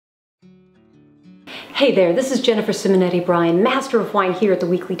Hey there, this is Jennifer Simonetti-Bryan, Master of Wine here at the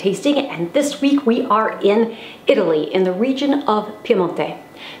Weekly Tasting, and this week we are in Italy, in the region of Piemonte.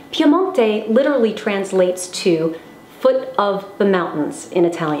 Piemonte literally translates to foot of the mountains in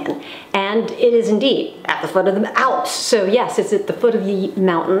Italian, and it is indeed at the foot of the Alps. So yes, it's at the foot of the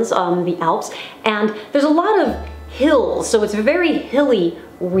mountains, the Alps, and there's a lot of hills, so it's a very hilly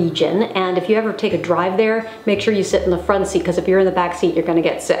region, and if you ever take a drive there, make sure you sit in the front seat, because if you're in the back seat, you're going to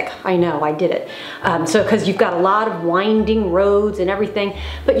get sick. I know, I did it. Because you've got a lot of winding roads and everything,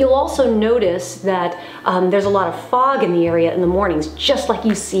 but you'll also notice that there's a lot of fog in the area in the mornings, just like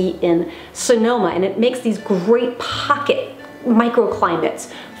you see in Sonoma, and it makes these great pocket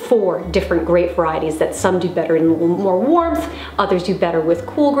microclimates for different grape varieties that some do better in a little more warmth, others do better with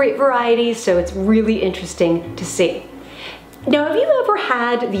cool grape varieties, so it's really interesting to see. Now, have you ever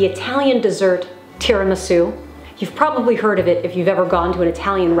had the Italian dessert tiramisu? You've probably heard of it if you've ever gone to an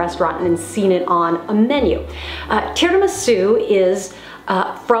Italian restaurant and seen it on a menu. Tiramisu is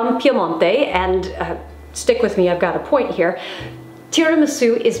from Piemonte, and stick with me, I've got a point here.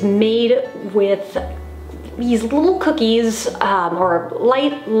 Tiramisu is made with these little cookies, or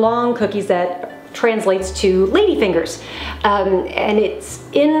light, long cookies that translates to ladyfingers. And it's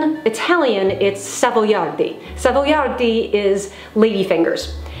in Italian, it's Savoiardi. Savoiardi is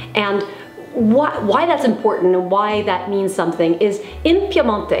ladyfingers. And why that's important and why that means something is in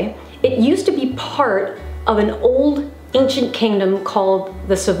Piemonte, it used to be part of an old ancient kingdom called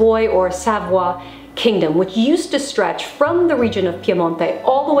the Savoy or Savoy Kingdom, which used to stretch from the region of Piemonte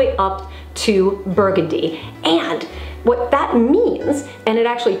all the way up to Burgundy. And what that means, and it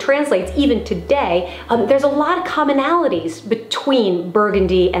actually translates even today, there's a lot of commonalities between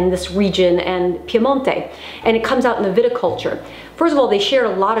Burgundy and this region and Piemonte, and it comes out in the viticulture. First of all, they shared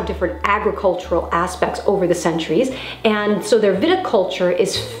a lot of different agricultural aspects over the centuries, and so their viticulture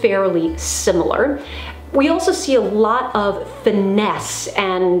is fairly similar. We also see a lot of finesse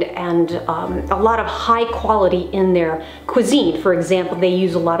and a lot of high quality in their cuisine. For example, they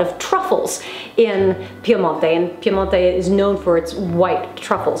use a lot of truffles in Piemonte, and Piemonte is known for its white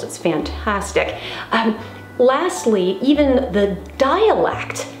truffles. It's fantastic. Lastly, even the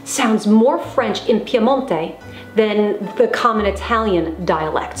dialect sounds more French in Piemonte than the common Italian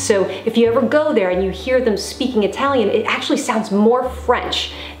dialect. So if you ever go there and you hear them speaking Italian, it actually sounds more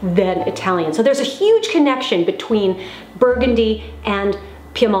French than Italian. So there's a huge connection between Burgundy and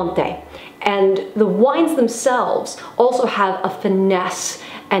Piemonte. And the wines themselves also have a finesse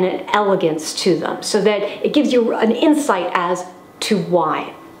and an elegance to them, so that it gives you an insight as to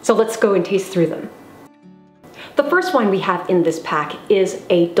why. So let's go and taste through them. The first wine we have in this pack is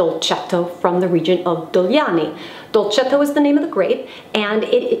a Dolcetto from the region of Dogliani. Dolcetto is the name of the grape, and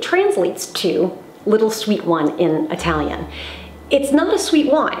it translates to little sweet one in Italian. It's not a sweet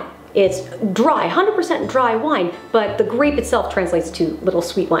wine. It's dry, 100% dry wine, but the grape itself translates to little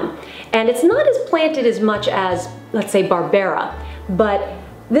sweet one. And it's not as planted as much as, let's say, Barbera, but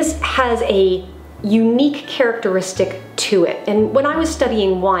this has a unique characteristic to it. And when I was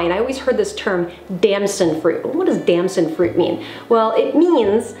studying wine, I always heard this term damson fruit. What does damson fruit mean? Well, it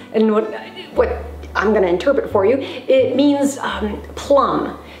means, and what I'm going to interpret for you, it means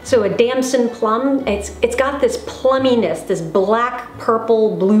plum. So a damson plum, it's got this plumminess, this black,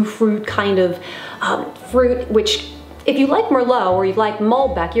 purple, blue fruit kind of fruit, which if you like Merlot or you like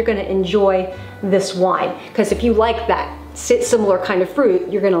Malbec, you're going to enjoy this wine. Because if you like that similar kind of fruit,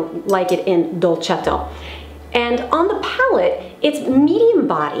 you're going to like it in Dolcetto. And on the palate, it's medium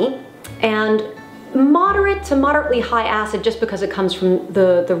body and moderate to moderately high acid, just because it comes from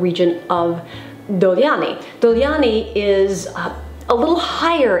the region of Dogliani. Dogliani is a little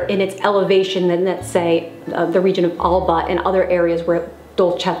higher in its elevation than, let's say, the region of Alba and other areas where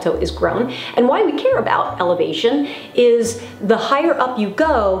Dolcetto is grown. And why we care about elevation is the higher up you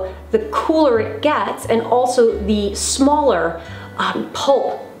go, the cooler it gets, and also the smaller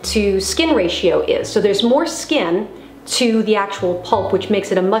pulp to skin ratio is. So there's more skin to the actual pulp, which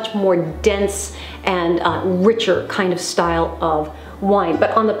makes it a much more dense and richer kind of style of wine.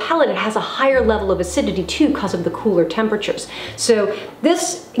 But on the palate, it has a higher level of acidity too, because of the cooler temperatures. So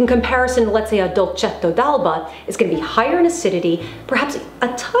this, in comparison to, let's say, a Dolcetto d'Alba, is going to be higher in acidity, perhaps a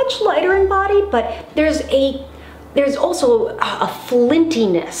touch lighter in body, but there's also a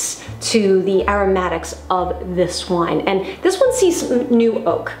flintiness to the aromatics of this wine. And this one sees some new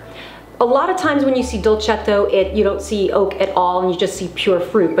oak. A lot of times when you see Dolcetto, you don't see oak at all, and you just see pure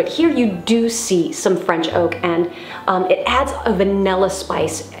fruit. But here you do see some French oak, and it adds a vanilla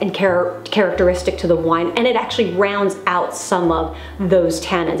spice and characteristic to the wine, and it actually rounds out some of those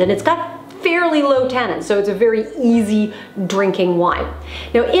tannins. And it's got fairly low tannin, so it's a very easy drinking wine.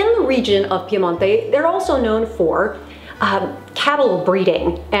 Now, in the region of Piemonte, they're also known for cattle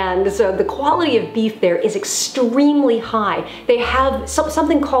breeding, and so the quality of beef there is extremely high. They have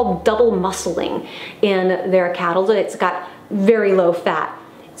something called double muscling in their cattle. It's got very low fat.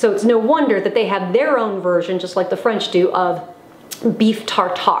 So it's no wonder that they have their own version, just like the French do, of beef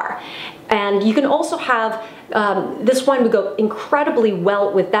tartare. And you can also have, this wine would go incredibly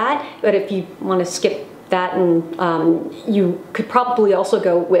well with that, but if you want to skip that, and you could probably also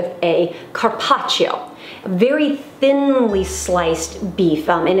go with a carpaccio. Very thinly sliced beef,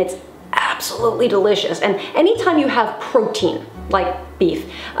 and it's absolutely delicious. And anytime you have protein, like beef,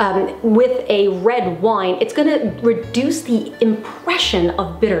 with a red wine, it's going to reduce the impression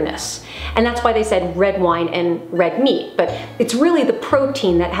of bitterness. And that's why they said red wine and red meat. But it's really the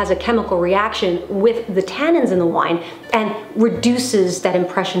protein that has a chemical reaction with the tannins in the wine and reduces that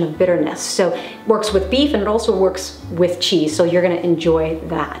impression of bitterness. So it works with beef, and it also works with cheese, so you're going to enjoy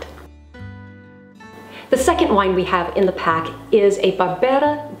that. The second wine we have in the pack is a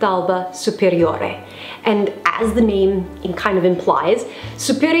Barbera d'Alba Superiore. And as the name kind of implies,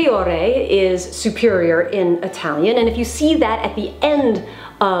 Superiore is superior in Italian. And if you see that at the end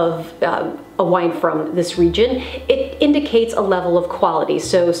of a wine from this region, it indicates a level of quality.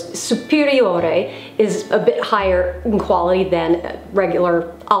 So Superiore is a bit higher in quality than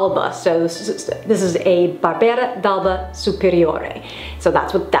regular Alba. So this is a Barbera d'Alba Superiore. So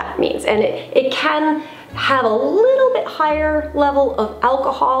that's what that means. And it can have a little bit higher level of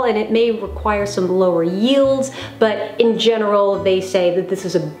alcohol, and it may require some lower yields, but in general they say that this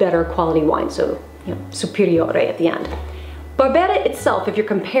is a better quality wine, so Superiore at the end. Barbera itself, if you're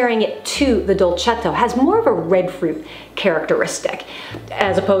comparing it to the Dolcetto, has more of a red fruit characteristic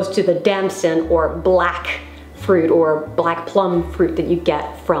as opposed to the damson or black fruit or black plum fruit that you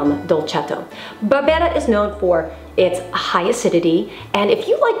get from Dolcetto. Barbera is known for its high acidity, and if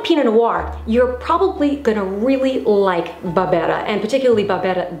you like Pinot Noir, you're probably gonna really like Barbera, and particularly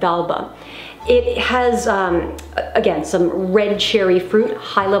Barbera d'Alba. It has, again, some red cherry fruit,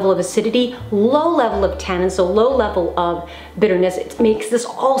 high level of acidity, low level of tannin, so low level of bitterness. It makes this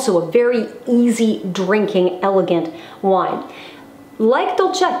also a very easy drinking, elegant wine. Like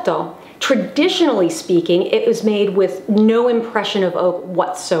Dolcetto, traditionally speaking, it was made with no impression of oak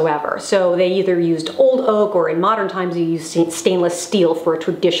whatsoever. So they either used old oak, or in modern times you use stainless steel for a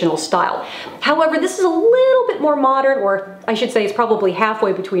traditional style. However, this is a little bit more modern, or I should say it's probably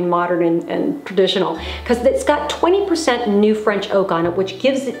halfway between modern and traditional, because it's got 20% new French oak on it, which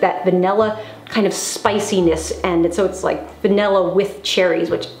gives it that vanilla kind of spiciness, and so it's like vanilla with cherries,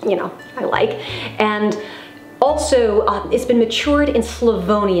 which, I like. And also, it's been matured in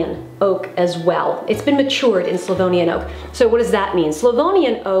Slavonian oak as well. It's been matured in Slavonian oak. So what does that mean?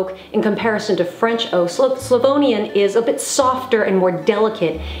 Slavonian oak, in comparison to French oak, Slavonian is a bit softer and more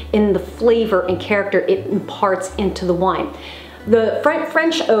delicate in the flavor and character it imparts into the wine. The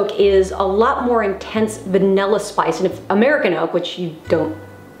French oak is a lot more intense vanilla spice, and if American oak, which you don't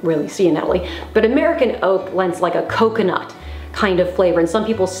really see in Italy, but American oak lends like a coconut kind of flavor, and some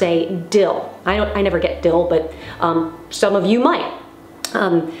people say dill. I never get dill, but some of you might.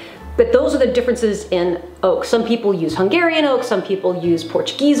 But those are the differences in oak. Some people use Hungarian oak, some people use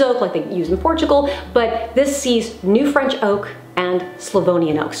Portuguese oak like they use in Portugal, but this sees new French oak and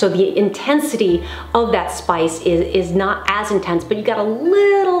Slavonian oak. So the intensity of that spice is not as intense, but you got a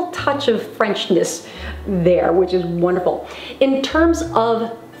little touch of Frenchness there, which is wonderful. In terms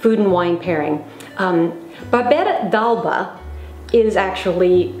of food and wine pairing, Barbera d'Alba is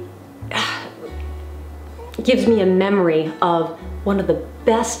actually, gives me a memory of one of the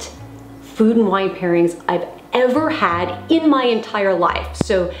best food and wine pairings I've ever had in my entire life.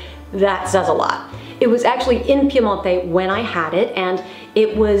 So that says a lot. It was actually in Piemonte when I had it, and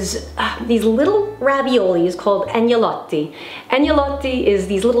it was these little raviolis called agnolotti. Agnolotti is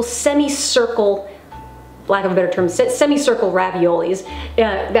these little semicircle, lack of a better term, semicircle raviolis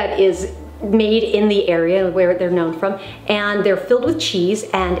that is made in the area where they're known from, and they're filled with cheese,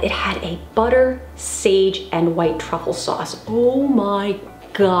 and it had a butter, sage, and white truffle sauce. Oh my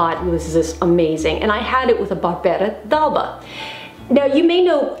God, was this amazing. And I had it with a Barbera d'Alba. Now you may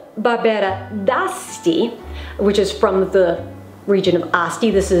know Barbera d'Asti, which is from the region of Asti.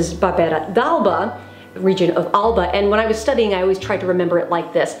 This is Barbera d'Alba, region of Alba, and when I was studying I always tried to remember it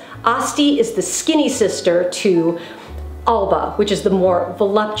like this. Asti is the skinny sister to Alba, which is the more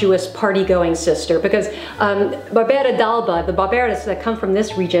voluptuous party-going sister, because Barbera d'Alba, the Barberas that come from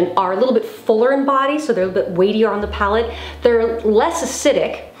this region, are a little bit fuller in body, so they're a little bit weightier on the palate. They're less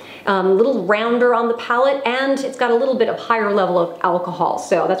acidic, a little rounder on the palate, and it's got a little bit of higher level of alcohol.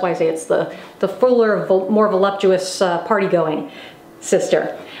 So that's why I say it's the fuller, more voluptuous party-going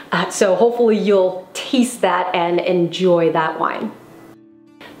sister. So hopefully you'll taste that and enjoy that wine.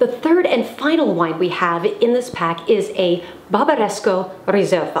 The third and final wine we have in this pack is a Barbaresco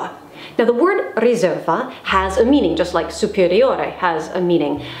Riserva. Now the word Riserva has a meaning, just like Superiore has a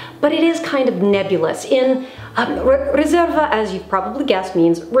meaning, but it is kind of nebulous. In Riserva, as you've probably guessed,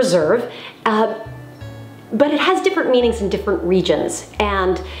 means reserve, but it has different meanings in different regions,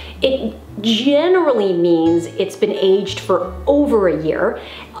 and it generally means it's been aged for over a year,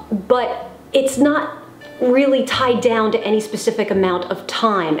 but it's not really tied down to any specific amount of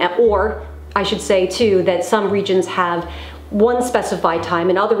time, or I should say too that some regions have one specified time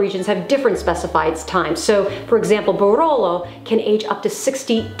and other regions have different specified times. So for example, Barolo can age up to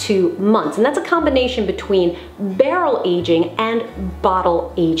 62 months, and that's a combination between barrel aging and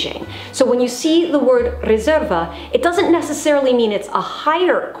bottle aging. So when you see the word Riserva, it doesn't necessarily mean it's a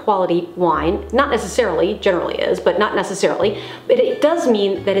higher quality wine, not necessarily, generally is, but not necessarily, but it does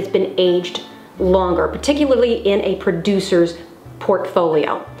mean that it's been aged longer, particularly in a producer's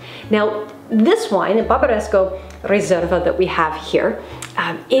portfolio. Now, this wine, the Barbaresco Riserva that we have here,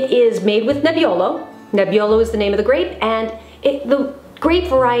 it is made with Nebbiolo. Nebbiolo is the name of the grape, and the grape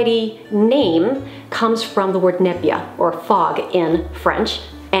variety name comes from the word nebbia, or fog in French,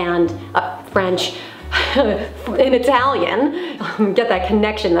 and French in Italian. Get that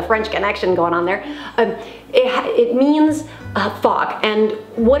connection, the French connection going on there. It means fog, and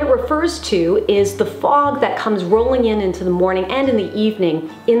what it refers to is the fog that comes rolling into the morning and in the evening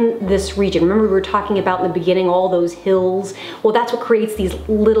in this region. Remember we were talking about in the beginning all those hills? Well, that's what creates these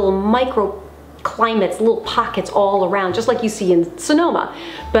little microclimates, little pockets all around, just like you see in Sonoma.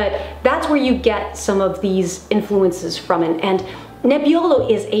 But that's where you get some of these influences from, and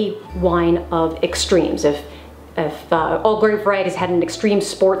Nebbiolo is a wine of extremes. If all grape varieties had an extreme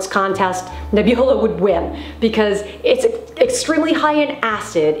sports contest, Nebbiolo would win because it's extremely high in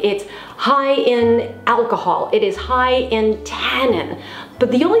acid, it's high in alcohol, it is high in tannin.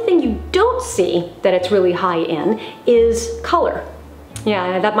 But the only thing you don't see that it's really high in is color.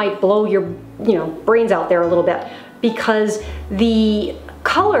 Yeah, that might blow your brains out there a little bit, because the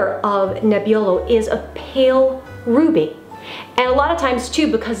color of Nebbiolo is a pale ruby. And a lot of times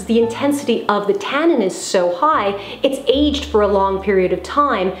too, because the intensity of the tannin is so high, it's aged for a long period of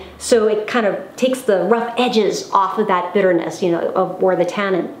time, so it kind of takes the rough edges off of that bitterness, or the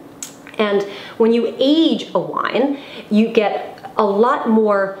tannin. And when you age a wine, you get a lot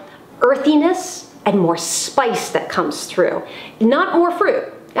more earthiness and more spice that comes through. Not more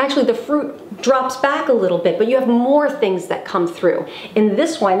fruit. Actually, the fruit drops back a little bit, but you have more things that come through. In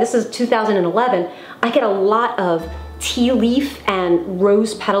this wine, this is 2011, I get a lot of tea leaf and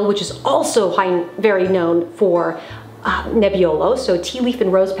rose petal, which is also very known for Nebbiolo, so tea leaf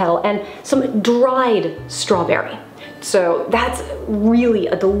and rose petal, and some dried strawberry. So that's really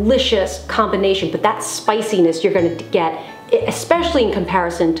a delicious combination, but that spiciness you're going to get, especially in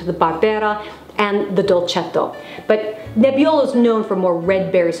comparison to the Barbera and the Dolcetto. But Nebbiolo is known for more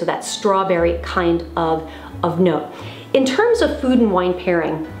red berry, so that strawberry kind of note. In terms of food and wine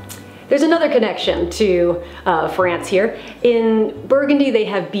pairing, there's another connection to France here. In Burgundy, they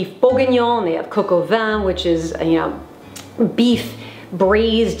have beef bourguignon, they have coq au vin, which is beef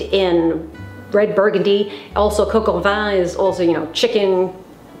braised in red Burgundy. Also, coq au vin is also chicken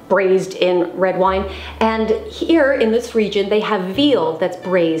braised in red wine. And here in this region, they have veal that's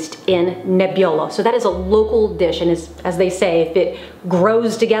braised in Nebbiolo. So that is a local dish, and as they say, if it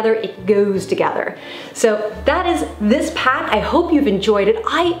grows together, it goes together. So that is this pack. I hope you've enjoyed it.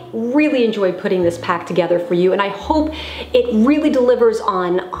 I really enjoyed putting this pack together for you, and I hope it really delivers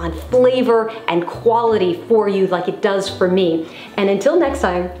on flavor and quality for you like it does for me. And until next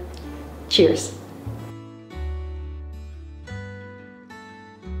time, cheers.